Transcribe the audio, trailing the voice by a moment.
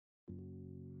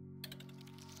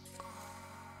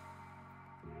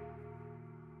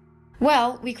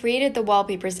Well, we created the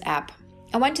Wallpapers app.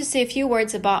 I want to say a few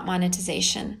words about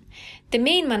monetization. The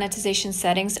main monetization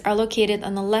settings are located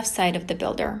on the left side of the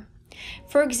builder.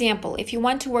 For example, if you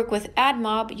want to work with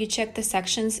AdMob, you check the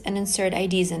sections and insert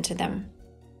IDs into them.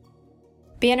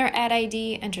 Banner ad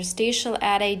ID, interstitial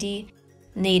ad ID,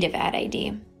 native ad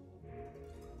ID.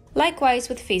 Likewise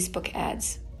with Facebook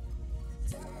ads.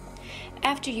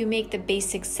 After you make the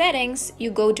basic settings, you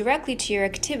go directly to your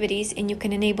activities and you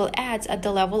can enable ads at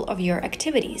the level of your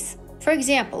activities. For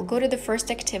example, go to the first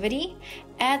activity,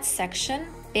 Ads section,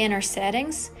 Banner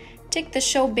settings, tick the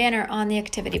Show Banner on the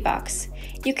activity box.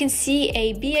 You can see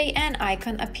a BAN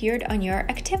icon appeared on your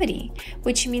activity,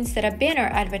 which means that a banner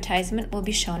advertisement will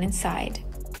be shown inside.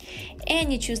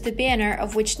 And you choose the banner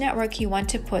of which network you want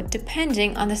to put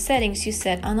depending on the settings you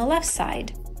set on the left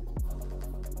side.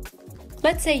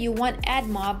 Let's say you want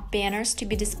AdMob banners to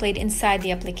be displayed inside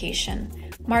the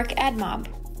application. Mark AdMob.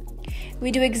 We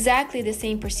do exactly the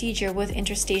same procedure with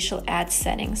interstitial ads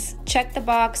settings. Check the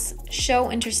box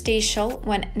Show Interstitial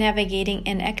when navigating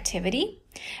in Activity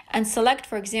and select,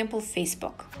 for example,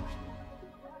 Facebook.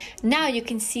 Now you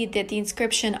can see that the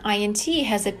inscription INT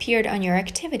has appeared on your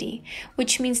activity,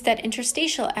 which means that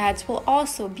interstitial ads will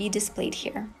also be displayed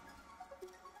here.